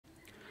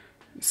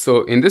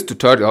So in this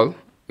tutorial,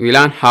 we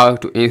learn how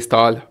to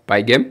install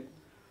Pygame.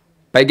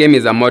 Pygame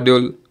is a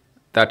module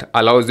that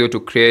allows you to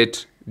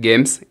create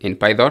games in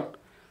Python.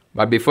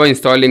 But before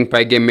installing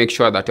Pygame, make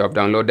sure that you have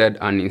downloaded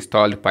and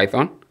installed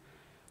Python.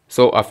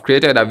 So I've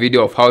created a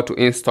video of how to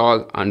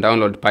install and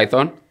download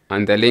Python,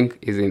 and the link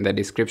is in the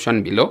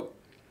description below.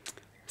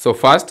 So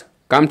first,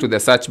 come to the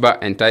search bar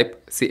and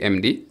type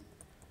cmd,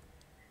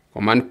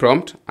 command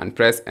prompt, and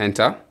press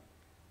enter.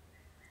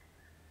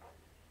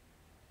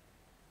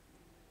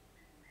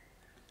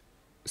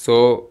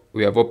 So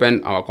we have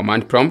opened our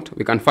command prompt.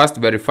 We can first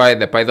verify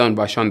the Python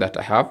version that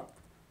I have.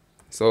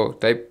 So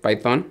type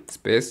python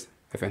space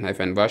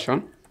 --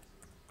 version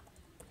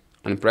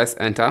and press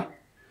enter.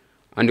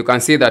 And you can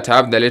see that I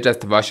have the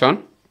latest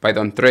version,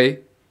 Python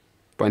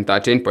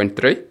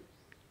 3.13.3.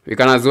 We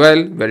can as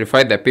well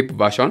verify the pip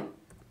version.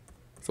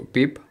 So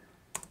pip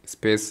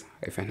space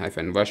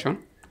 -- version.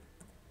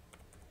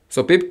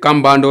 So pip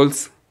come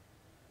bundles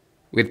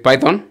with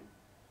Python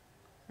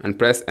and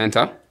press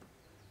enter.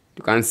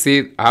 You can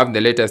see I have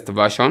the latest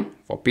version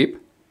for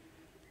pip.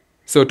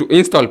 So to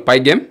install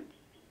Pygame,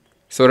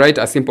 so write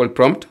a simple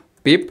prompt,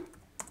 pip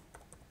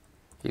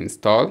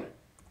install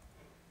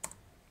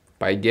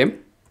Pygame.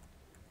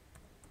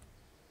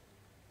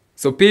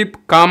 So pip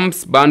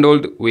comes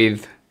bundled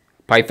with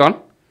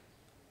Python,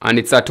 and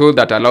it's a tool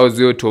that allows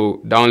you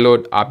to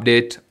download,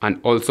 update, and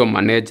also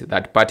manage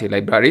third-party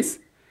libraries.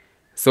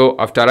 So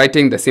after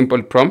writing the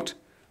simple prompt,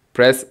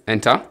 press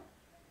enter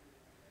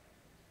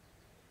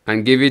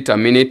and give it a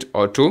minute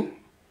or two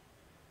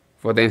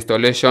for the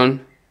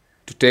installation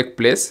to take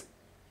place.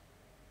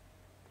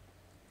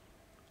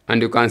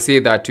 And you can see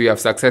that we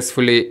have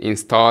successfully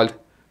installed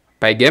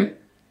Pygame.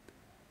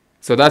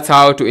 So that's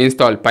how to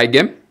install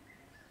Pygame.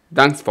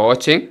 Thanks for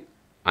watching,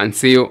 and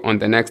see you on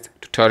the next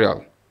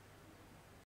tutorial.